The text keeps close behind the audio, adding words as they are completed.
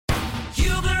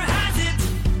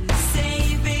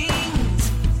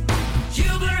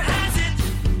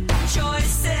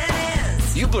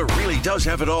does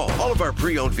have it all. All of our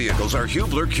pre-owned vehicles are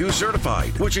Hubler Q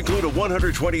certified, which include a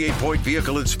 128-point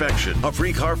vehicle inspection, a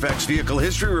free Carfax vehicle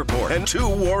history report, and 2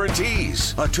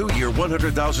 warranties. A 2-year,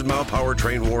 100,000-mile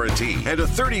powertrain warranty, and a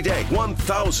 30-day,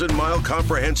 1,000-mile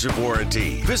comprehensive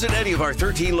warranty. Visit any of our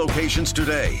 13 locations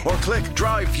today, or click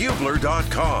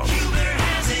drivehubler.com. Hubler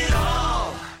has it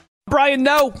all. Brian,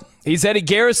 no. He's Eddie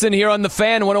Garrison here on The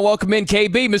Fan. I want to welcome in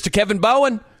KB, Mr. Kevin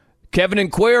Bowen. Kevin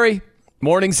and Query.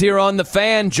 Mornings here on The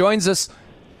Fan. Joins us.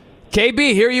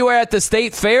 KB, here you are at the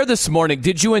State Fair this morning.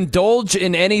 Did you indulge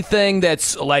in anything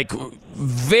that's like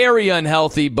very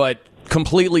unhealthy but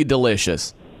completely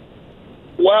delicious?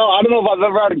 Well, I don't know if I've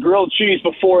ever had a grilled cheese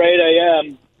before 8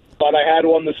 a.m., but I had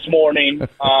one this morning.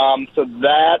 So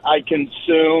that I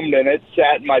consumed, and it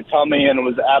sat in my tummy, and it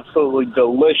was absolutely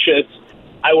delicious.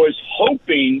 I was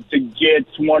hoping to get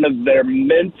one of their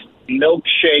mint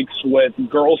milkshakes with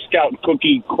Girl Scout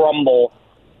cookie crumble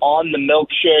on the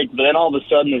milkshake, but then all of a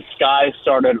sudden the sky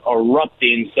started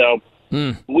erupting, so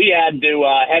we had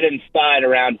to head inside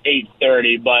around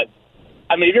 8:30. But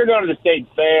I mean, if you're going to the State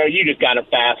Fair, you just got to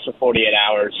fast for 48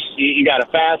 hours. You got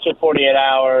to fast for 48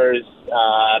 hours.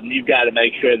 You've got to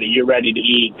make sure that you're ready to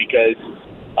eat, because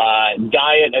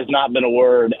diet has not been a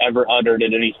word ever uttered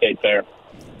at any State Fair.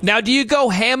 Now, do you go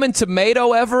ham and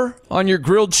tomato ever on your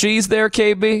grilled cheese there,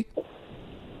 KB?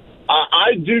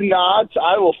 I do not.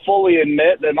 I will fully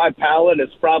admit that my palate is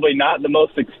probably not the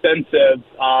most extensive.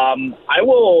 I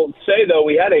will say, though,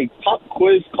 we had a pop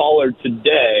quiz caller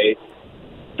today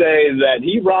say that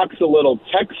he rocks a little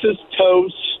Texas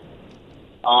toast.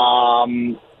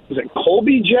 Is it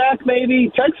Colby Jack,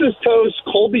 maybe? Texas toast,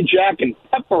 Colby Jack, and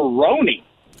pepperoni.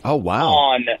 Oh, wow.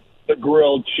 On the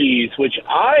grilled cheese, which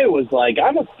I was like,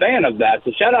 I'm a fan of that.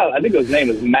 So shout out, I think his name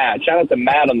is Matt. Shout out to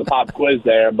Matt on the pop quiz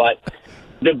there. But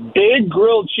the big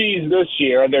grilled cheese this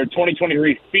year, their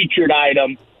 2023 featured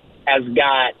item, has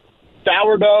got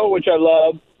sourdough, which I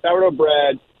love, sourdough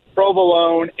bread,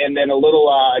 provolone, and then a little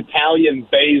Italian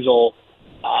basil.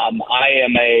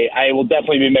 I will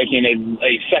definitely be making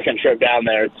a second trip down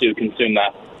there to consume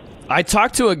that. I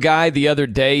talked to a guy the other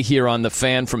day here on The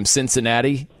Fan from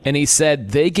Cincinnati, and he said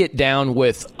they get down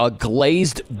with a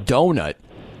glazed donut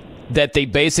that they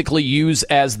basically use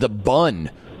as the bun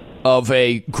of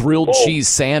a grilled cheese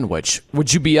sandwich.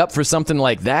 Would you be up for something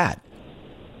like that?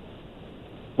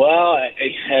 Well,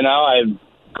 I'm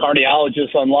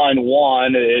cardiologist on line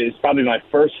one is probably my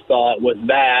first thought with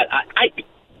that.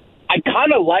 I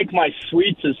kind of like my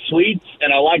sweets as sweets,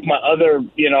 and I like my other,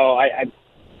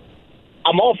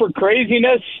 I'm all for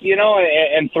craziness,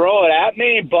 and throw it at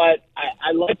me, but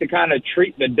I like to kind of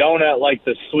treat the donut like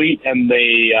the sweet and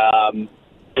the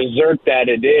dessert that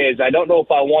it is. I don't know if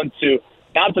I want to,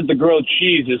 not that the grilled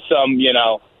cheese is some,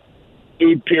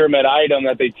 food pyramid item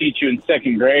that they teach you in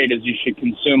second grade as you should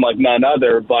consume like none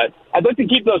other, but I'd like to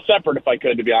keep those separate if I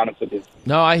could, to be honest with you.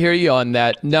 No, I hear you on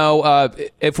that. No,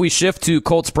 if we shift to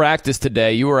Colts practice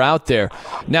today, you were out there.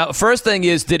 Now, first thing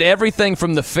is, did everything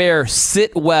from the fair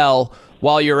sit well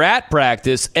while you're at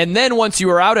practice? And then once you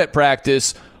were out at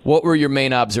practice, what were your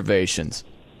main observations?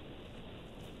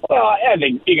 Well, I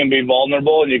think you can be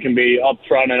vulnerable and you can be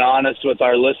upfront and honest with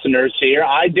our listeners here.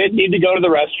 I did need to go to the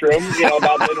restroom,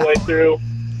 about midway through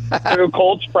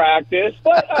Colts practice.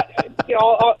 But,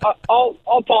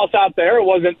 I'll toss out there. It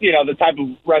wasn't, the type of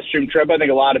restroom trip I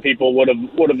think a lot of people would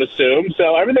have assumed.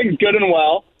 So everything's good and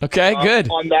well. Okay, good.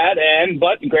 On that end.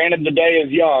 But granted, the day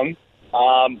is young.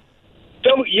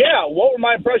 So, yeah, what were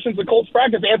my impressions of Colts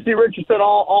practice? Anthony Richardson,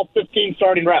 all 15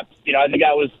 starting reps. I think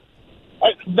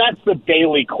that's the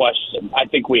daily question I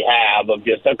think we have of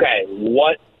just, okay,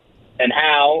 what and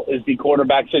how is the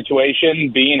quarterback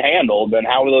situation being handled, and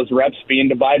how are those reps being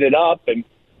divided up? And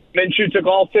Minshew took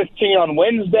all 15 on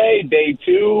Wednesday. Day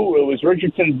 2, it was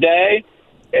Richardson's day,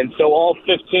 and so all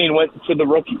 15 went to the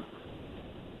rookie.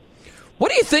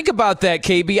 What do you think about that,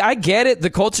 KB? I get it.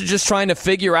 The Colts are just trying to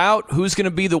figure out who's going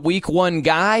to be the week 1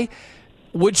 guy.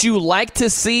 Would you like to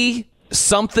see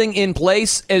something in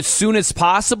place as soon as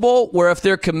possible, where if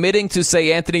they're committing to,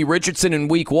 say, Anthony Richardson in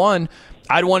week 1,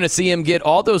 I'd want to see him get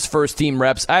all those first-team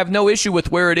reps? I have no issue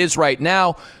with where it is right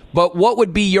now, but what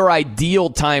would be your ideal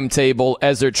timetable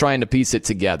as they're trying to piece it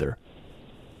together?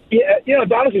 Yeah,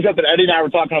 it's honestly something Eddie and I were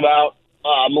talking about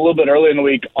a little bit earlier in the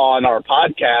week on our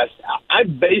podcast. I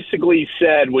basically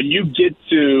said when you get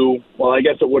to, well, I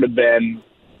guess it would have been,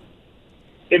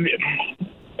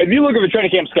 if you look at the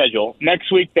training camp schedule,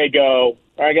 next week they go,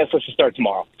 or I guess let's just start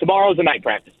tomorrow. Tomorrow's a night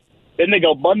practice. Then they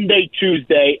go Monday,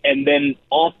 Tuesday, and then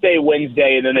off day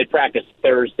Wednesday, and then they practice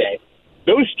Thursday.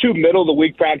 Those 2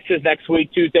 middle-of-the-week practices next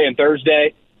week, Tuesday and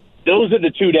Thursday, those are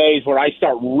the 2 days where I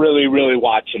start really, really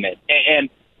watching it. And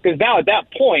Because now at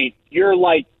that point, you're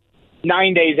like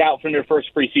 9 days out from your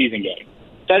first preseason game.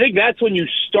 So I think that's when you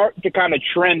start to kind of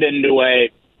trend into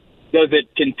does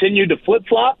it continue to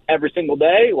flip-flop every single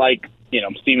day, like,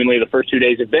 seemingly the first 2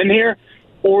 days have been here,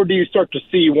 or do you start to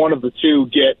see one of the two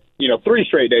get, 3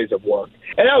 straight days of work?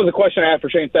 And that was a question I had for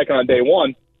Shane Steichen on day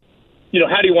one.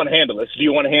 How do you want to handle this? Do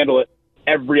you want to handle it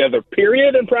every other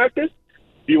period in practice?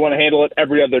 Do you want to handle it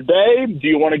every other day? Do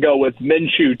you want to go with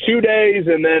Minshew 2 days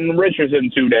and then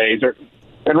Richardson 2 days?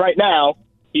 And right now,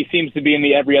 he seems to be in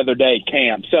the every other day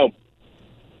camp. So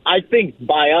I think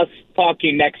by us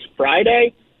talking next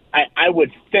Friday, I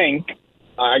would think,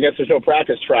 I guess there's no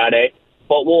practice Friday,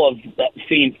 but we'll have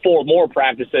seen 4 more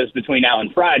practices between now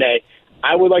and Friday.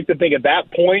 I would like to think at that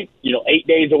point, 8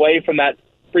 days away from that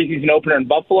preseason opener in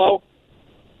Buffalo,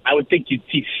 I would think you'd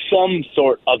see some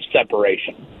sort of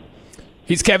separation.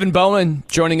 He's Kevin Bowman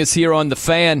joining us here on The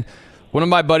Fan. One of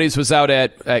my buddies was out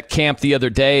at camp the other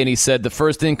day, and he said the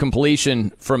first incompletion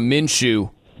from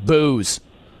Minshew, booze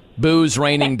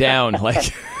raining down.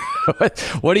 Like,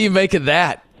 what do you make of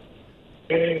that?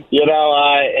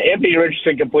 Anthony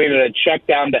Richardson completed a check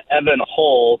down to Evan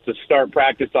Hull to start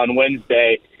practice on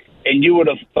Wednesday, and you would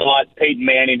have thought Peyton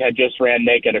Manning had just ran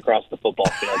naked across the football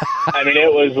field. I mean,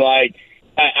 it was like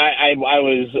I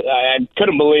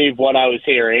couldn't believe what I was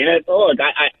hearing.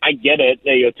 I get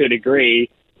it to a degree.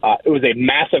 It was a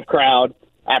massive crowd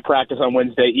at practice on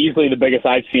Wednesday, easily the biggest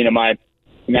I've seen in my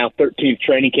now 13th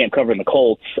training camp covering the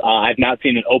Colts. I've not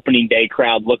seen an opening day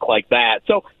crowd look like that.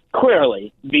 So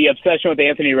clearly, the obsession with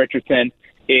Anthony Richardson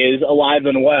is alive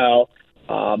and well.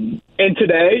 And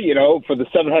today, for the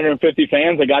 750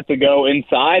 fans that got to go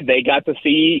inside, they got to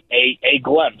see a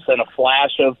glimpse and a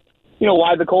flash of,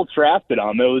 why the Colts drafted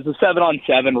him. It was a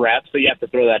 7-on-7 rep, so you have to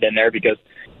throw that in there because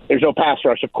there's no pass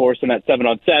rush, of course, in that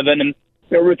 7-on-7. And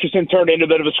Richardson turned into a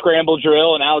bit of a scramble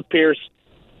drill, and Alex Pierce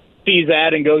sees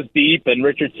that and goes deep, and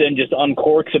Richardson just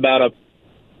uncorks about a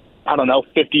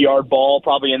 50-yard ball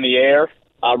probably in the air.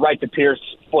 Right to Pierce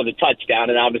for the touchdown,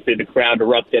 and obviously the crowd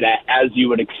erupted as you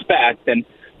would expect. And,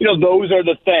 those are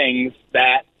the things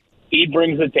that he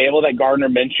brings to the table that Gardner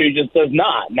Minshew just does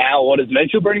not. Now, what does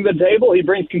Minshew bring to the table? He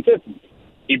brings consistency.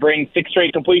 He brings 6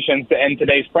 straight completions to end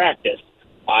today's practice.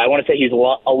 I want to say he's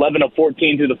 11 of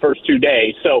 14 through the first 2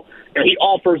 days. So he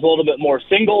offers a little bit more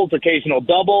singles, occasional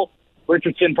double.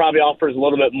 Richardson probably offers a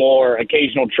little bit more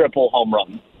occasional triple home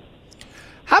run.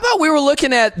 How about we were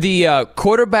looking at the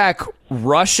quarterback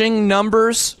rushing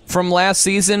numbers from last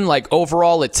season, like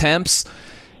overall attempts,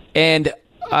 and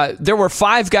there were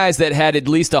 5 guys that had at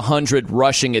least 100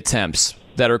 rushing attempts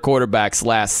that are quarterbacks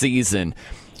last season.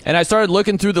 And I started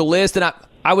looking through the list, and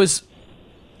I was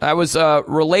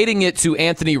relating it to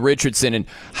Anthony Richardson and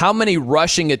how many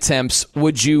rushing attempts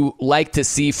would you like to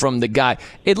see from the guy?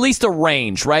 At least a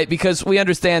range, right? Because we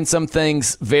understand some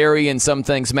things vary and some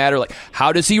things matter. Like,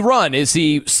 how does he run? Is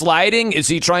he sliding? Is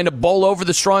he trying to bowl over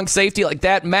the strong safety? Like,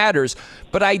 that matters.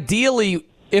 But ideally,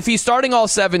 if he's starting all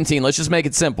 17, let's just make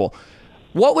it simple.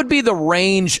 What would be the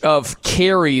range of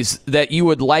carries that you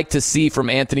would like to see from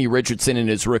Anthony Richardson in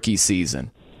his rookie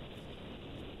season?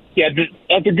 Yeah,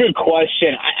 that's a good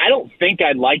question. I don't think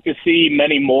I'd like to see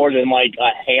many more than like a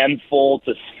handful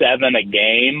to 7 a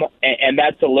game, and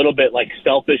that's a little bit like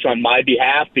selfish on my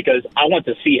behalf because I want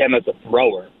to see him as a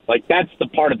thrower. Like, that's the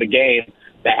part of the game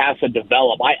that has to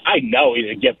develop. I know he's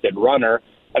a gifted runner.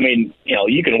 I mean,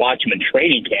 you can watch him in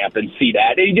training camp and see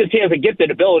that. And he has a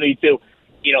gifted ability to,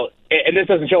 and this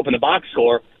doesn't show up in the box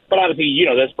score, but obviously you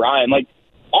know this, Brian, like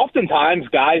oftentimes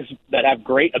guys that have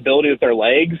great ability with their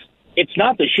legs, it's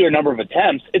not the sheer number of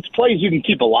attempts, it's plays you can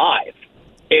keep alive.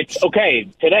 It's, okay,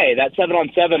 today, that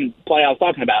 7-on-7 play I was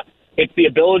talking about, it's the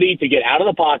ability to get out of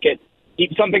the pocket,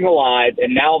 keep something alive,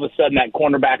 and now all of a sudden that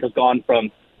cornerback has gone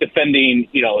from defending,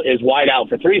 his wide out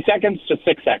for 3 seconds to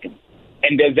 6 seconds.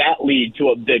 And does that lead to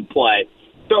a big play?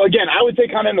 So, again, I would say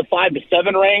kind of in the 5 to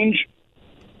 7 range.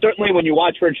 Certainly when you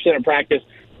watch Richardson in practice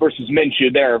versus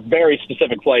Minshew, there are very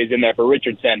specific plays in there for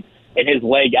Richardson and his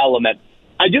leg element.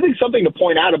 I do think something to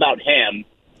point out about him,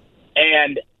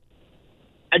 and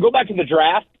I go back to the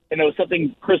draft, and it was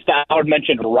something Chris Ballard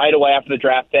mentioned right away after the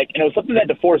draft pick, and it was something that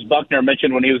DeForest Buckner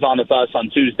mentioned when he was on with us on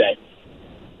Tuesday.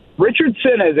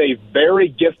 Richardson is a very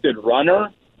gifted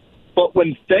runner, but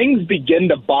when things begin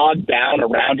to bog down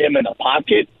around him in the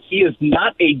pocket, he is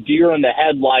not a deer in the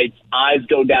headlights, eyes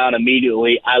go down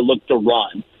immediately, I look to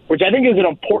run, which I think is an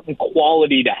important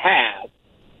quality to have.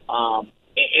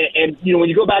 And when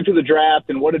you go back to the draft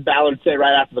and what did Ballard say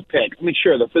right after the pick? I mean,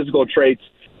 sure, the physical traits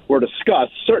were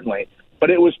discussed, certainly, but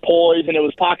it was poise and it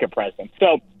was pocket presence.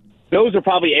 So those are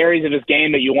probably areas of his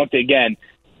game that you want to, again,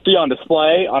 see on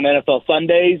display on NFL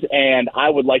Sundays, and I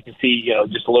would like to see,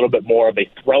 just a little bit more of a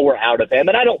thrower out of him.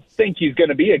 And I don't think he's going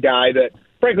to be a guy that,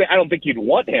 frankly, I don't think you'd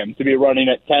want him to be running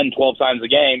at 10, 12 times a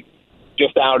game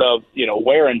just out of,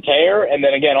 wear and tear. And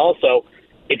then again, also,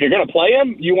 if you're going to play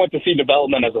him, you want to see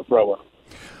development as a thrower.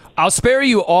 I'll spare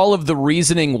you all of the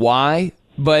reasoning why,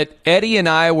 but Eddie and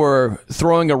I were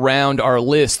throwing around our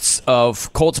lists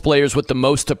of Colts players with the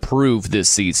most to prove this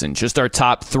season, just our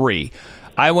top 3.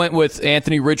 I went with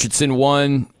Anthony Richardson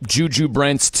 1, Juju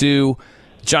Brents 2,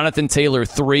 Jonathan Taylor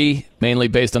 3, mainly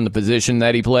based on the position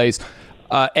that he plays.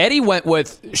 Eddie went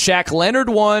with Shaq Leonard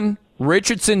 1,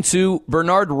 Richardson 2,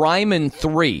 Bernard Ryman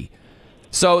 3.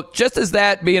 So just as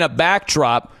that being a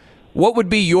backdrop, what would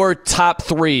be your top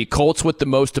 3 Colts with the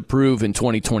most to prove in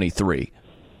 2023?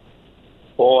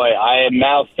 Boy, I am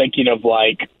now thinking of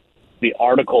the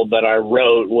article that I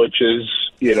wrote, which is,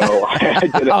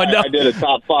 I did a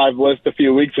top 5 list a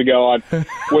few weeks ago on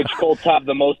which Colts have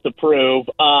the most to prove.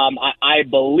 I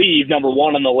believe number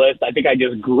 1 on the list, I think I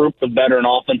just grouped the veteran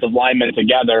offensive linemen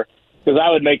together because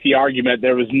I would make the argument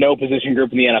there was no position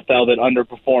group in the NFL that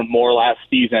underperformed more last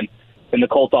season than the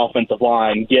Colts offensive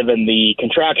line, given the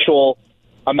contractual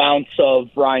amounts of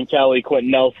Ryan Kelly,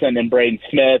 Quentin Nelson, and Braden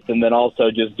Smith, and then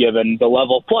also just given the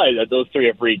level of play that those 3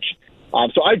 have reached.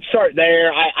 So I'd start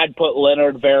there. I'd put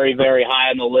Leonard very, very high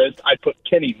on the list. I'd put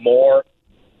Kenny Moore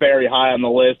very high on the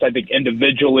list. I think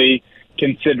individually,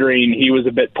 considering he was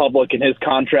a bit public in his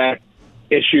contract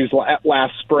issues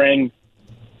last spring,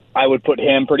 I would put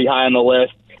him pretty high on the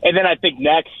list. And then I think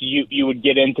next you would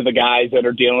get into the guys that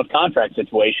are dealing with contract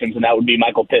situations, and that would be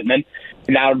Michael Pittman,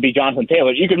 and that would be Jonathan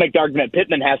Taylor. You could make the argument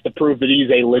Pittman has to prove that he's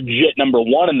a legit number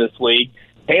 1 in this league.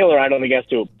 Taylor, I don't think, has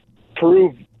to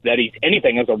prove that he's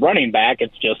anything as a running back.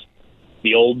 It's just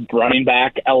the old running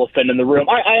back elephant in the room.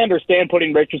 I understand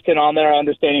putting Richardson on there. I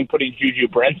understand putting Juju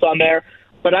Brents on there.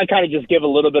 But I kind of just give a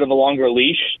little bit of a longer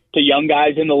leash to young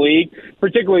guys in the league,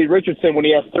 particularly Richardson when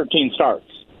he has 13 starts.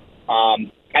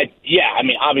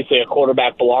 Obviously a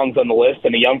quarterback belongs on the list,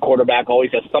 and a young quarterback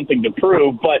always has something to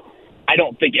prove, but I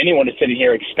don't think anyone is sitting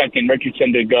here expecting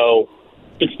Richardson to go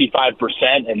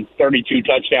 65% and 32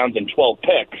 touchdowns and 12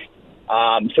 picks.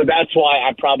 So that's why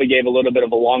I probably gave a little bit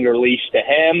of a longer leash to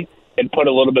him and put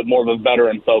a little bit more of a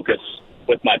veteran focus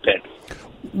with my picks.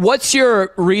 What's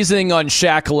your reasoning on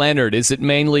Shaq Leonard? Is it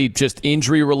mainly just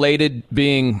injury-related,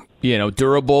 being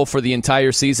durable for the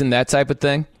entire season, that type of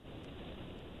thing?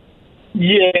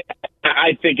 Yeah,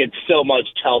 I think it's so much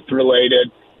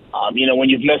health-related. When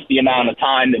you've missed the amount of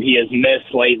time that he has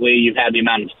missed lately, you've had the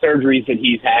amount of surgeries that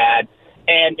he's had.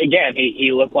 And, again,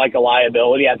 he looked like a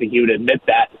liability. I think he would admit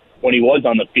that when he was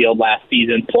on the field last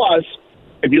season. Plus,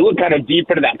 if you look kind of deep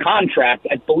into that contract,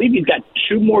 I believe he's got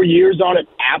 2 more years on it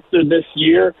after this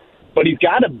year, but he's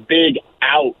got a big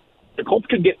out. The Colts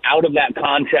could get out of that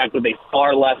contract with a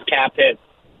far less cap hit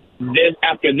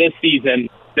after this season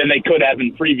than they could have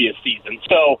in previous seasons.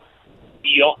 So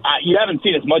you haven't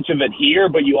seen as much of it here,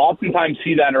 but you oftentimes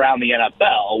see that around the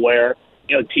NFL where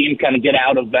teams kind of get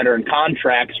out of veteran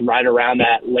contracts right around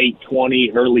that late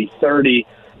 20, early 30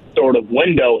 sort of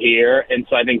window here. And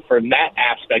so I think from that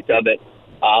aspect of it,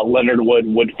 Leonard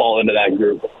would fall into that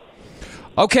group.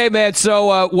 Okay, man.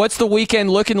 So what's the weekend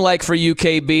looking like for you,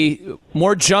 KB?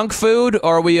 More junk food,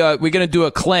 or are we going to do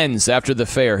a cleanse after the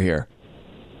fair here?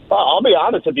 Well, I'll be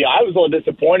honest with you. I was a little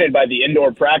disappointed by the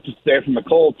indoor practice there from the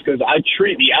Colts because I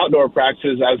treat the outdoor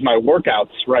practices as my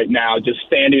workouts right now, just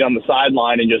standing on the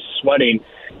sideline and just sweating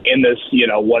in this,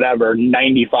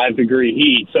 95-degree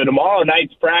heat. So tomorrow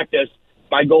night's practice,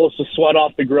 my goal is to sweat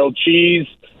off the grilled cheese.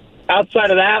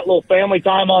 Outside of that, a little family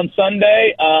time on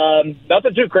Sunday.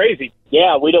 Nothing too crazy.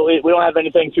 Yeah, we don't have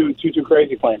anything too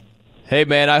crazy planned. Hey,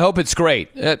 man, I hope it's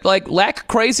great. Lack of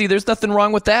crazy, there's nothing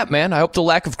wrong with that, man. I hope the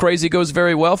lack of crazy goes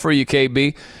very well for you,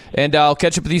 KB. And I'll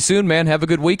catch up with you soon, man. Have a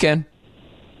good weekend.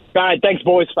 All right, thanks,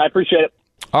 boys. I appreciate it.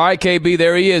 All right, KB,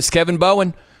 there he is, Kevin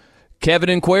Bowen. Kevin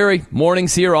and Query,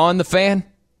 mornings here on The Fan.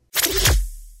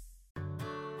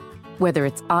 Whether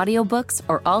it's audiobooks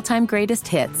or all-time greatest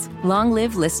hits, long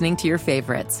live listening to your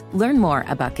favorites. Learn more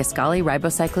about Kisqali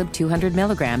Ribociclib 200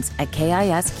 milligrams at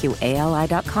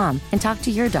KISQALI.com and talk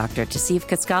to your doctor to see if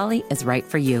Kisqali is right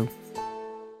for you.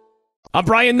 I'm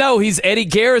Brian Noe. He's Eddie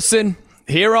Garrison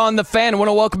here on The Fan. I want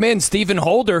to welcome in Stephen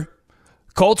Holder,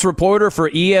 Colts reporter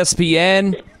for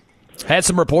ESPN. Had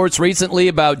some reports recently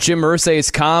about Jim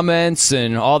Irsay's comments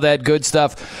and all that good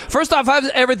stuff. First off, how's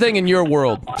everything in your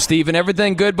world, Stephen?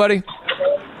 Everything good, buddy?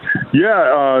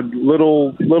 Yeah,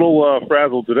 little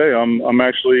frazzled today. I'm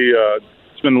actually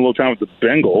spending a little time with the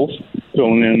Bengals.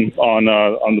 filling in on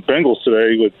the Bengals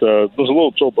today with there's a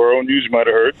little Joe Burrow news you might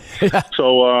have heard.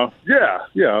 So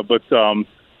but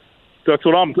that's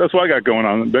what I got going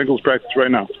on. Bengals practice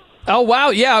right now. Oh, wow.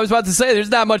 Yeah, I was about to say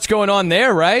there's not much going on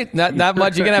there, right? Not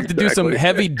much. You're going to have to do some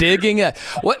heavy digging.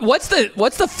 What's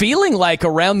the feeling like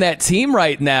around that team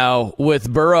right now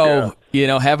with Burrow,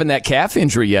 having that calf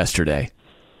injury yesterday?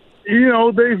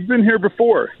 They've been here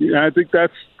before. I think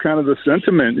that's kind of the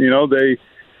sentiment.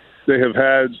 They have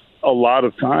had a lot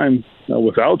of time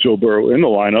without Joe Burrow in the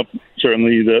lineup.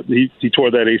 Certainly he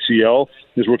tore that ACL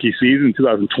his rookie season in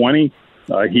 2020.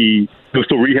 He was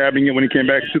still rehabbing it when he came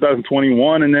back in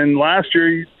 2021, and then last year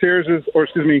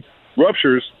he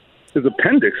ruptures his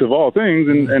appendix of all things,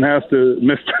 and has to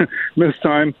miss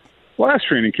time last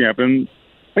training camp, and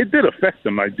it did affect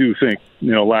them. I do think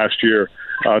last year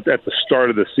at the start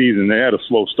of the season they had a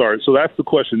slow start, so that's the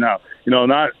question now.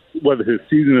 Not whether his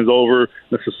season is over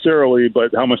necessarily,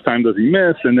 but how much time does he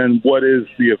miss, and then what is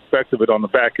the effect of it on the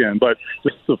back end. But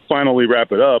just to finally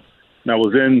wrap it up, I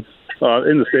was in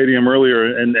the stadium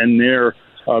earlier and near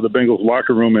the Bengals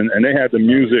locker room, and they had the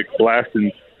music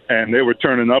blasting, and they were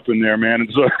turning up in there, man.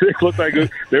 And so it looked like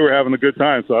they were having a good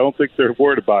time, so I don't think they're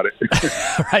worried about it.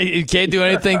 Right, you can't do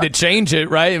anything to change it,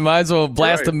 right? You might as well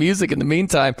blast the music in the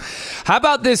meantime. How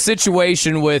about this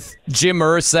situation with Jim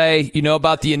Irsay,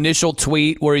 about the initial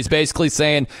tweet where he's basically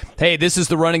saying, hey, this is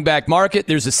the running back market.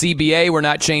 There's a CBA. We're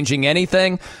not changing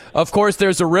anything. Of course,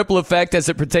 there's a ripple effect as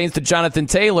it pertains to Jonathan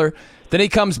Taylor. Then he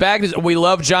comes back and says, we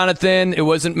love Jonathan. It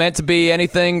wasn't meant to be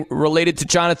anything related to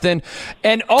Jonathan.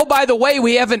 And, oh, by the way,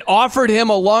 we haven't offered him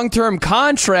a long-term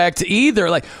contract either.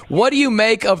 Like, what do you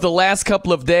make of the last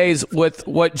couple of days with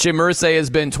what Jim Irsay has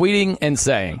been tweeting and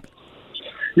saying?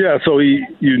 Yeah, so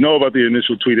about the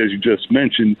initial tweet, as you just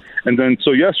mentioned. And then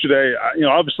so yesterday,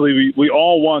 obviously we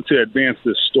all want to advance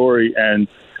this story and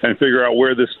figure out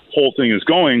where this whole thing is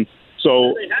going.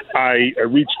 So I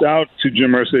reached out to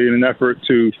Jim Irsay in an effort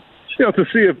to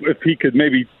see if he could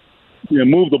maybe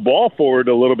move the ball forward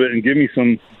a little bit and give me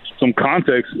some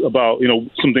context about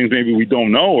some things maybe we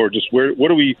don't know, or just what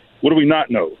do we not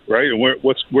know, right? And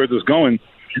where's this going?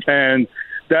 And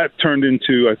that turned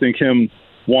into, I think, him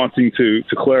wanting to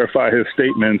clarify his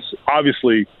statements.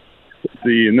 Obviously,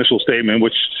 the initial statement,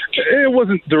 which it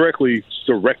wasn't directly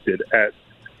directed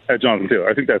at Jonathan Taylor.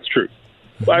 I think that's true.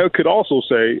 But I could also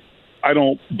say I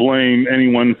don't blame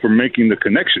anyone for making the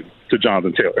connection to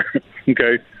Jonathan Taylor,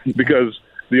 okay? Because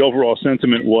the overall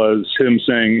sentiment was him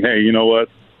saying, hey, you know what?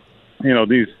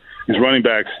 These running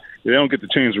backs, they don't get to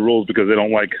change the rules because they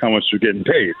don't like how much they're getting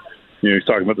paid. He's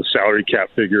talking about the salary cap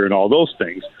figure and all those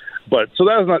things. But so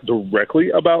that is not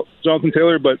directly about Jonathan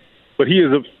Taylor, but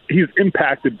he's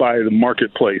impacted by the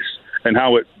marketplace and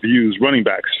how it views running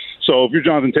backs. So if you're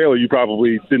Jonathan Taylor, you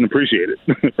probably didn't appreciate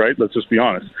it, right? Let's just be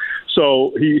honest.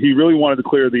 So he really wanted to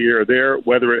clear the air there.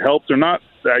 Whether it helped or not,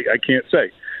 I can't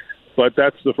say. But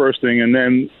that's the first thing. And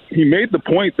then he made the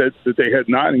point that they had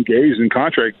not engaged in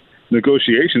contract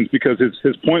negotiations, because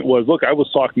his point was, look, I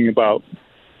was talking about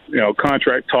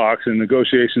contract talks and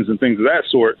negotiations and things of that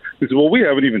sort. He said, well, we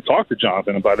haven't even talked to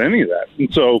Jonathan about any of that.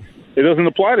 And so it doesn't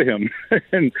apply to him.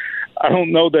 And I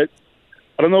don't know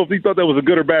if he thought that was a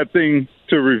good or bad thing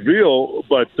to reveal,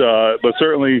 but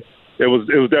certainly it was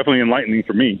definitely enlightening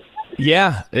for me.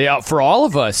 Yeah, for all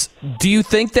of us. Do you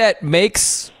think that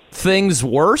makes things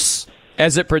worse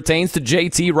as it pertains to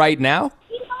JT right now?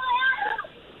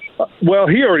 Well,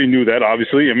 he already knew that,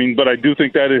 obviously. But I do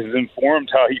think that has informed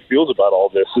how he feels about all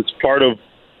this.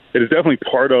 It is definitely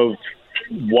part of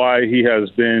why he has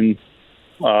been,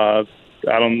 I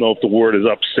don't know if the word is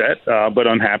upset, but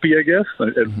unhappy, I guess.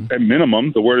 At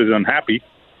minimum, the word is unhappy.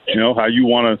 How you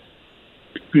want to,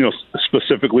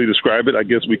 specifically describe it, I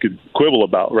guess we could quibble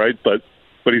about, right? But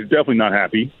he's definitely not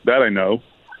happy. That I know.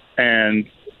 And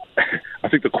I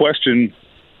think the question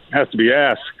has to be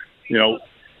asked,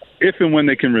 if and when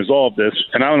they can resolve this,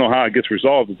 and I don't know how it gets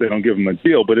resolved if they don't give him a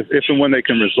deal, but if and when they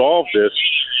can resolve this,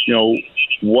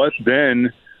 what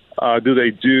then do they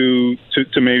do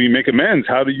to maybe make amends?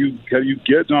 How do you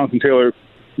get Jonathan Taylor,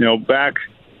 back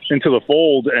into the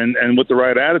fold and with the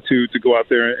right attitude to go out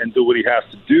there and do what he has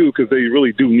to do, because they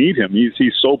really do need him.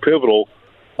 He's so pivotal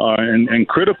and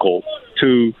critical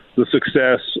to the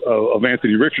success of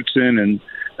Anthony Richardson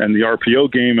and the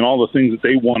RPO game and all the things that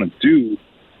they want to do.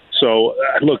 So,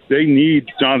 look, they need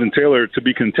Jonathan Taylor to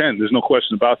be content. There's no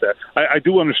question about that. I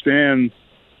do understand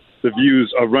the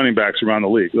views of running backs around the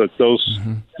league. Look,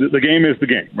 the game is the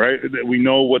game, right? We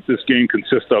know what this game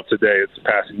consists of today. It's a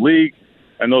passing league,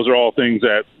 and those are all things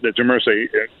that Jim Irsay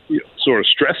sort of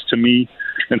stressed to me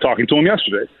in talking to him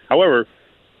yesterday. However,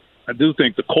 I do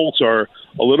think the Colts are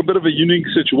a little bit of a unique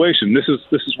situation. This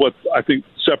is what I think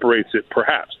separates it,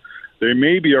 perhaps. They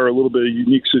maybe are a little bit of a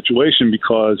unique situation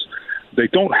because they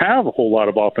don't have a whole lot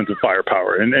of offensive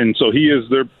firepower. And so he has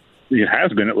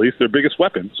been at least their biggest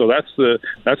weapon. So that's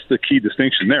the key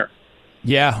distinction there.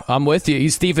 Yeah, I'm with you.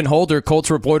 He's Stephen Holder, Colts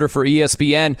reporter for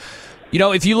ESPN. You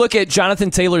know, if you look at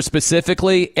Jonathan Taylor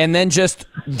specifically and then just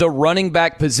the running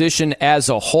back position as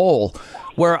a whole,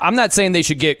 where I'm not saying they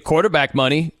should get quarterback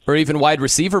money or even wide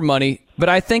receiver money, but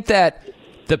I think that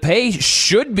the pay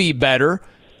should be better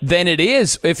than it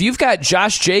is. If you've got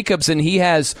Josh Jacobs and he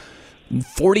has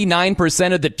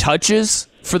 49% of the touches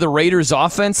for the Raiders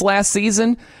offense last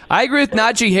season, I agree with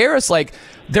Najee Harris. Like,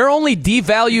 they're only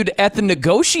devalued at the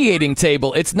negotiating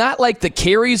table. It's not like the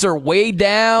carries are way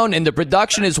down and the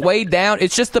production is way down.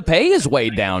 It's just the pay is way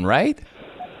down, right?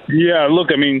 Yeah, look,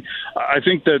 I mean, I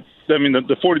think that,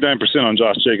 the 49% on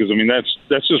Josh Jacobs, I mean,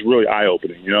 that's just really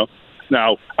eye-opening, you know?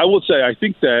 Now, I will say I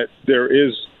think that there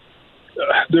is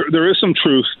some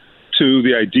truth to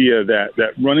the idea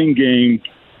that running game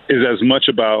is as much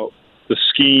about the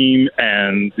scheme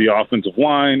and the offensive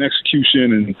line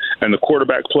execution and the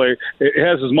quarterback play. It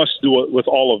has as much to do with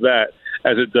all of that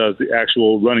as it does the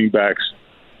actual running back's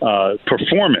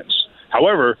performance.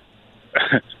 However,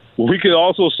 we could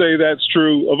also say that's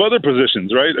true of other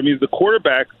positions, right? I mean, the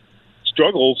quarterback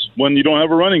struggles when you don't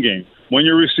have a running game, when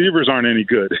your receivers aren't any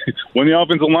good, when the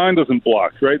offensive line doesn't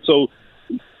block, right? So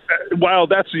while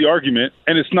that's the argument,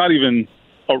 and it's not even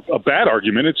a bad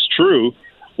argument, it's true,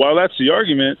 while that's the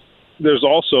argument, there's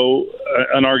also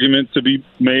an argument to be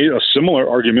made, a similar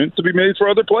argument to be made for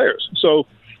other players. So,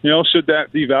 you know, should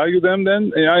that devalue them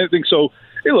then? And I think so.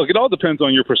 Hey, look, it all depends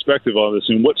on your perspective on this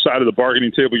and what side of the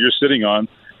bargaining table you're sitting on.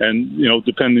 And, you know,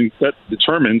 that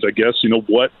determines, I guess, you know,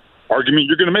 what argument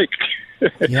you're going to make.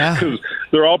 Yeah. Because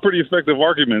they're all pretty effective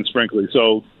arguments, frankly.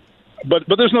 So, but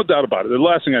there's no doubt about it. The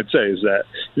last thing I'd say is that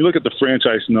you look at the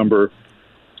franchise number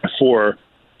for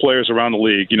players around the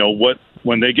league, you know,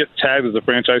 when they get tagged as a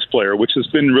franchise player, which has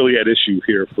been really at issue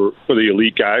here for the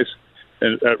elite guys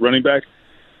at running back,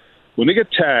 when they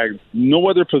get tagged, no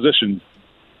other position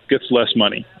gets less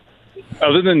money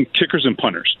other than kickers and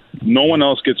punters. No one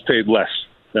else gets paid less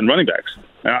than running backs.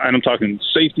 And I'm talking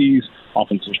safeties,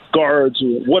 offensive guards,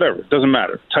 whatever. It doesn't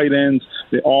matter. Tight ends,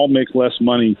 they all make less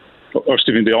money,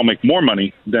 they all make more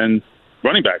money than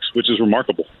running backs, which is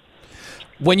remarkable.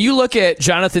 When you look at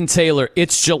Jonathan Taylor,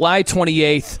 it's July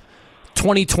 28th,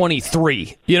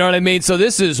 2023. You know what I mean? So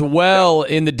this is well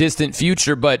in the distant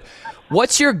future, but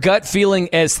what's your gut feeling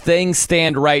as things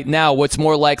stand right now? What's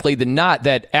more likely than not,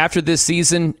 that after this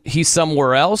season, he's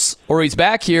somewhere else, or he's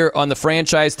back here on the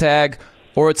franchise tag,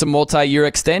 or it's a multi-year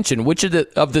extension? Which of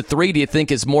the three do you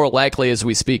think is more likely as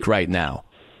we speak right now?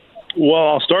 Well,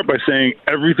 I'll start by saying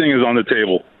everything is on the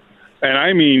table. And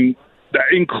I mean,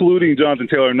 including Jonathan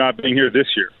Taylor not being here this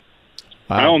year.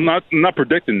 Wow. I'm not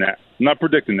predicting that.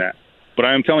 But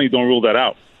I am telling you, don't rule that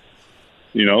out.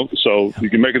 You know, so you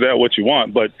can make of that what you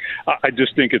want. But I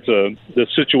just think the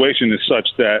situation is such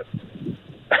that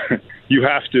you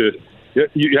have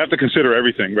to consider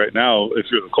everything right now if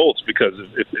you're the Colts, because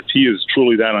if he is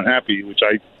truly that unhappy, which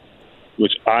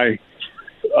I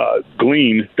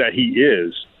glean that he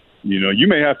is, you know, you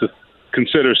may have to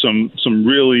consider some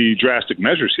really drastic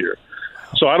measures here.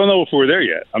 So I don't know if we're there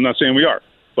yet. I'm not saying we are,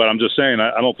 but I'm just saying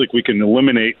I don't think we can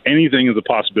eliminate anything as a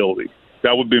possibility.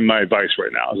 That would be my advice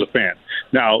right now as a fan.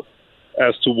 Now,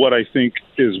 as to what I think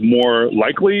is more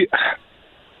likely,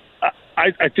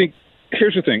 I think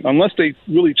here's the thing. Unless they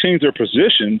really change their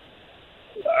position,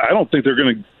 I don't think they're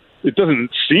going to – it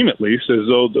doesn't seem at least as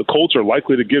though the Colts are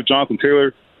likely to give Jonathan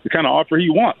Taylor the kind of offer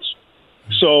he wants.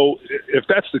 So if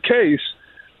that's the case,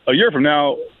 a year from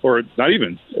now, or not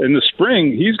even, in the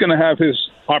spring, he's going to have his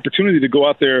opportunity to go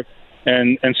out there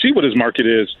and see what his market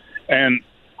is. And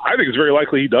I think it's very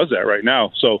likely he does that right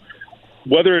now. So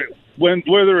whether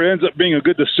it ends up being a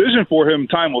good decision for him,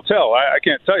 time will tell. I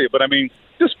can't tell you. But, I mean,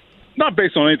 just not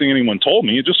based on anything anyone told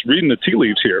me, just reading the tea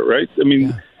leaves here, right? I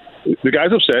mean, the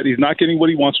guy's upset. He's not getting what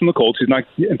he wants from the Colts.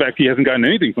 In fact, he hasn't gotten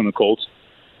anything from the Colts.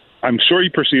 I'm sure he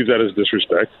perceives that as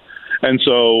disrespect. And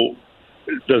so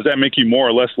does that make you more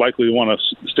or less likely to want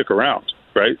to stick around,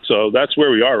 right? So that's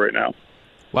where we are right now.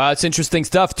 Wow, it's interesting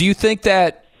stuff. Do you think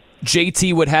that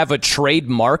JT would have a trade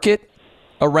market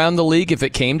around the league if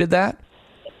it came to that?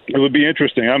 It would be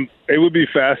interesting. It would be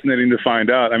fascinating to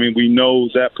find out. I mean, we know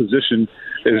that position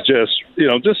is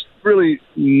just really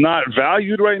not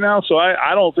valued right now. So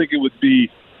I don't think it would be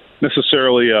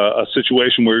necessarily a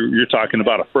situation where you're talking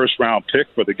about a first-round pick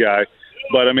for the guy.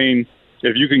 But, I mean,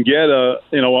 if you can get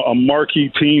a marquee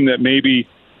team that maybe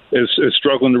is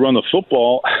struggling to run the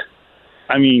football,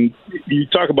 I mean, you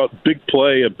talk about big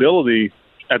play ability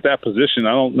at that position.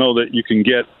 I don't know that you can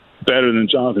get better than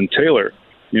Jonathan Taylor.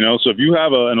 So if you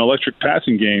have an electric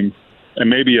passing game and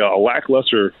maybe a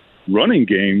lackluster running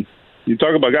game, you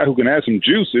talk about a guy who can add some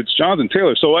juice, it's Jonathan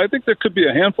Taylor. So I think there could be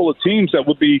a handful of teams that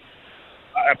would be,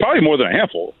 probably more than a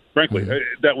handful, frankly,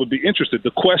 that would be interested.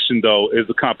 The question, though, is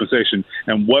the compensation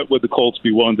and what would the Colts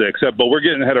be willing to accept. But we're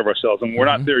getting ahead of ourselves, and we're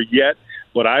not there yet.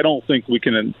 But I don't think we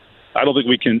can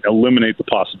eliminate the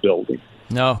possibility.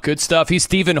 No, good stuff. He's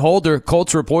Stephen Holder,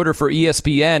 Colts reporter for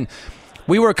ESPN.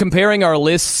 We were comparing our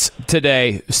lists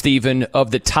today, Stephen,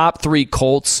 of the top 3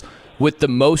 Colts with the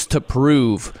most to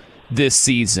prove this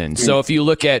season. So if you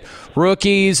look at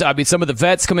rookies, I mean, some of the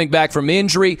vets coming back from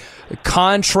injury,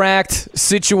 contract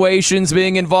situations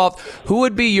being involved, who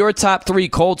would be your top 3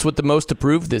 Colts with the most to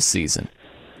prove this season?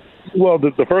 Well,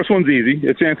 the first one's easy.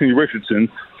 It's Anthony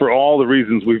Richardson for all the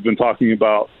reasons we've been talking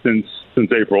about since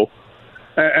April.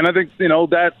 And I think,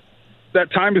 that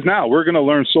time is now. We're going to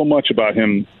learn so much about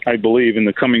him, I believe, in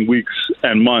the coming weeks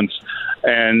and months.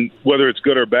 And whether it's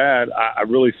good or bad, I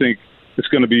really think it's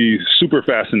going to be super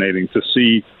fascinating to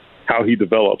see how he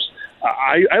develops.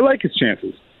 I like his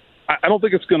chances. I don't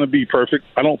think it's going to be perfect.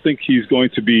 I don't think he's going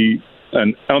to be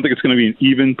I don't think it's going to be an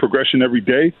even progression every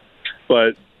day.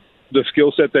 But the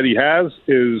skill set that he has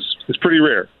is pretty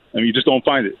rare. I mean, you just don't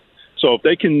find it. So if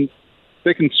they can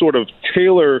sort of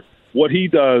tailor what he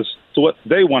does to what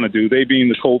they want to do, they being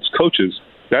the Colts coaches,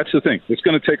 that's the thing. It's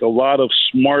going to take a lot of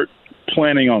smart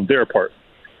planning on their part.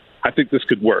 I think this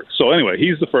could work. So anyway,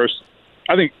 he's the first.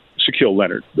 I think Shaquille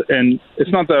Leonard. And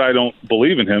it's not that I don't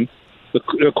believe in him.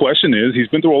 The question is, he's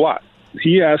been through a lot.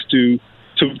 He has to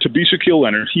be Shaquille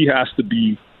Leonard, he has to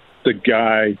be the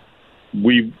guy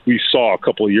we saw a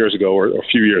couple of years ago or a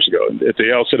few years ago at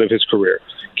the outset of his career.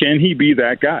 Can he be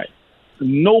that guy?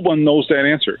 No one knows that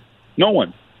answer. No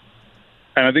one.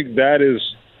 And I think that is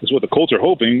what the Colts are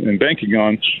hoping and banking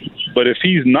on. But if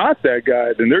he's not that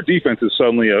guy, then their defense is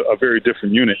suddenly a very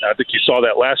different unit. I think you saw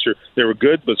that last year. They were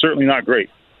good, but certainly not great.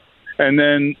 And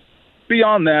then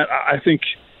beyond that, I think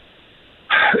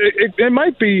it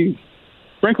might be,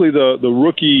 frankly, the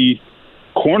rookie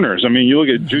corners. I mean, you look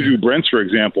at Juju Brents, for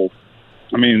example.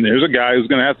 I mean, there's a guy who's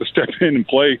going to have to step in and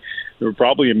play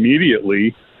probably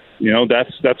immediately.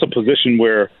 That's a position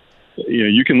where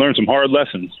you can learn some hard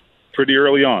lessons pretty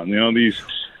early on.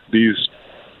 These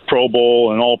Pro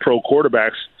Bowl and All-Pro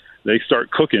quarterbacks, they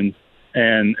start cooking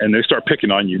and they start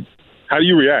picking on you. How do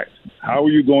you react? How are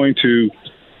you going to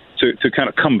kind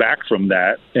of come back from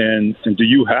that? And do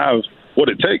you have what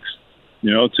it takes,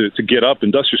 to get up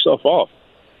and dust yourself off?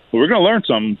 But we're going to learn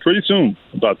something pretty soon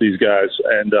about these guys,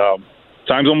 and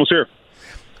time's almost here.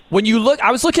 When you look,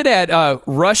 I was looking at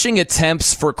rushing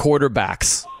attempts for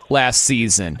quarterbacks last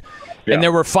season. Yeah. And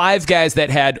there were 5 guys that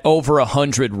had over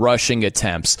 100 rushing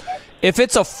attempts. If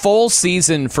it's a full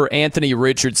season for Anthony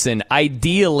Richardson,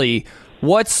 ideally,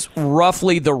 what's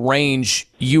roughly the range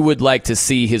you would like to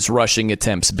see his rushing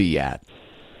attempts be at?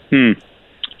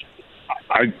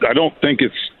 I don't think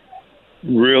it's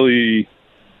really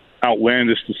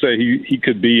outlandish to say he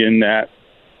could be in that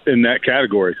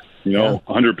category,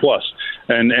 100 plus.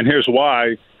 And here's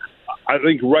why. I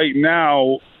think right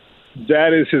now,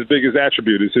 that is his biggest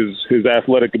attribute, is his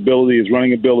athletic ability, his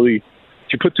running ability.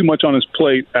 If you put too much on his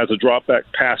plate as a drop-back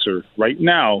passer right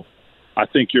now, I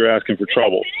think you're asking for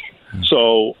trouble.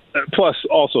 So, plus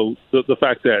also the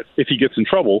fact that if he gets in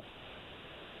trouble,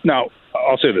 now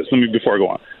I'll say this, before I go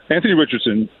on. Anthony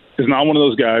Richardson is not one of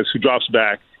those guys who drops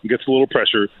back and gets a little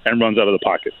pressure and runs out of the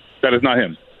pocket. That is not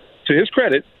him. To his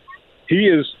credit, he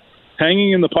is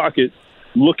hanging in the pocket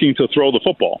looking to throw the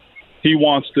football. He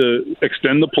wants to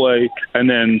extend the play and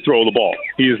then throw the ball.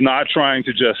 He is not trying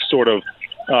to just sort of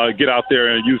get out there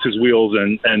and use his wheels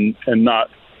and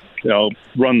not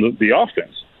run the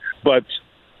offense. But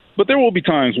there will be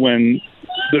times when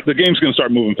the game's going to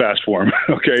start moving fast for him,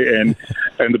 okay? And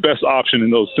the best option in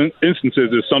those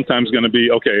instances is sometimes going to be,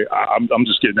 okay, I'm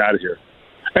just getting out of here.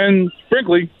 And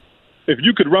frankly, if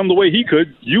you could run the way he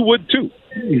could, you would too.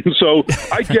 So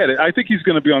I get it. I think he's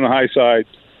going to be on the high side.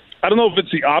 I don't know if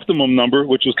it's the optimum number,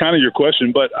 which was kind of your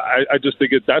question, but I just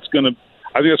think that's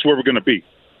where we're going to be.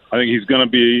 I think he's going to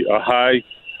be a high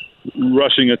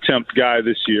rushing attempt guy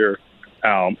this year.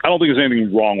 I don't think there's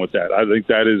anything wrong with that. I think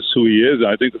that is who he is. And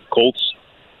I think the Colts,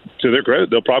 to their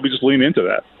credit, they'll probably just lean into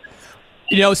that.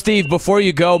 Steve, before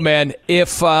you go, man,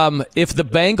 if the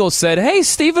Bengals said, hey,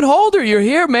 Stephen Holder, you're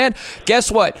here, man,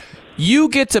 guess what? You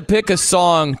get to pick a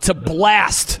song to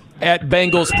blast at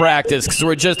Bengals practice because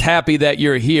we're just happy that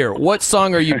you're here. What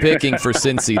song are you picking for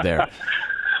Cincy there?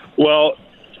 Well,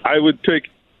 I would pick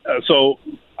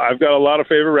I've got a lot of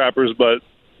favorite rappers, but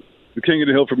the king of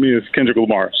the hill for me is Kendrick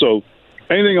Lamar. So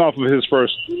anything off of his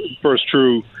first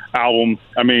true album,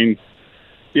 I mean,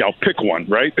 pick one,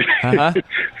 right? Uh-huh.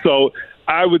 So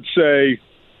I would say,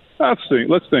 let's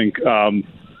think.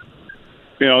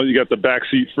 You got the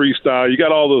Backseat Freestyle. You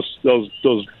got all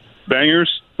those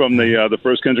bangers from the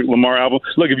first Kendrick Lamar album.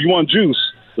 Look, if you want juice,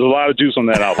 there's a lot of juice on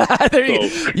that album.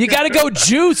 You got to go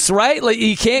juice, right? Like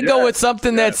you can't go with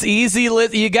something that's easy.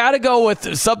 You got to go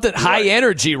with something high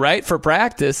energy, right, for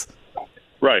practice.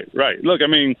 Right. Look, I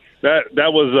mean, that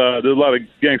was there's a lot of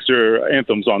gangster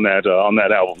anthems on that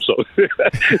album, so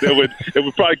it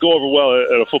would probably go over well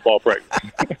at a football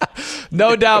practice.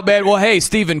 No doubt, man. Well, hey,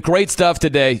 Steven, great stuff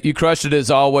today. You crushed it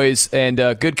as always, and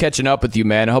good catching up with you,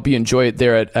 man. I hope you enjoy it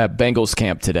there at Bengals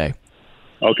camp today.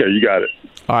 Okay, you got it.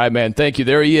 All right, man. Thank you.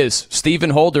 There he is, Stephen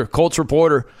Holder, Colts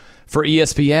reporter for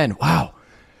ESPN. Wow,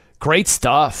 great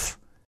stuff.